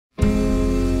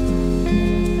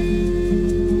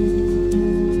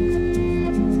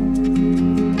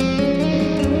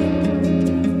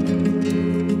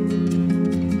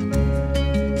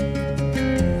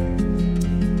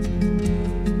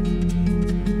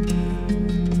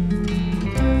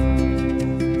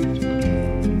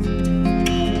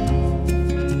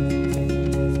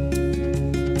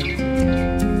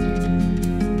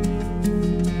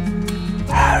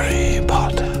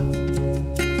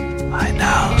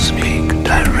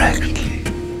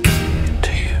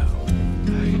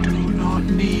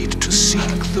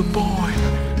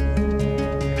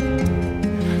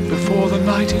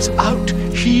night is out,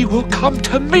 he will come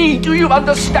to me. Do you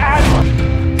understand?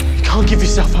 You can't give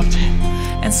yourself up to him.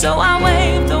 And so I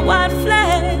waved the white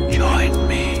flag. Join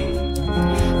me.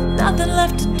 Nothing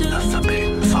left to do. The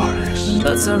forbidden forest.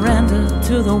 But surrender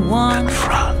to the one.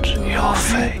 Confront your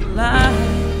fate.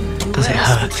 Does it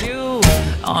hurt? You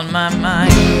on my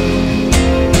mind.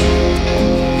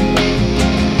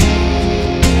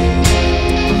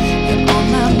 You're on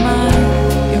my mind.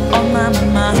 You're on my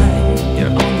mind. You're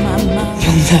on my mind.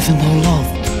 You'll never know love,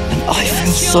 and I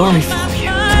feel sorry for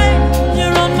you.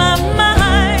 You're on my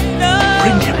mind.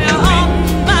 Bring him to me.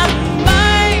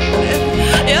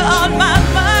 You're on my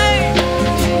mind.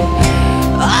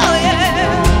 Oh yeah.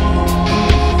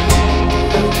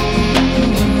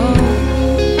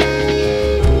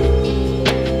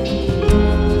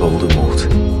 Voldemort.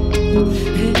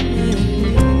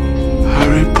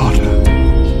 Harry Potter.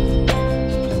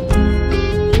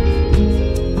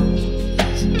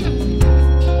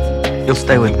 You'll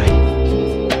stay with me.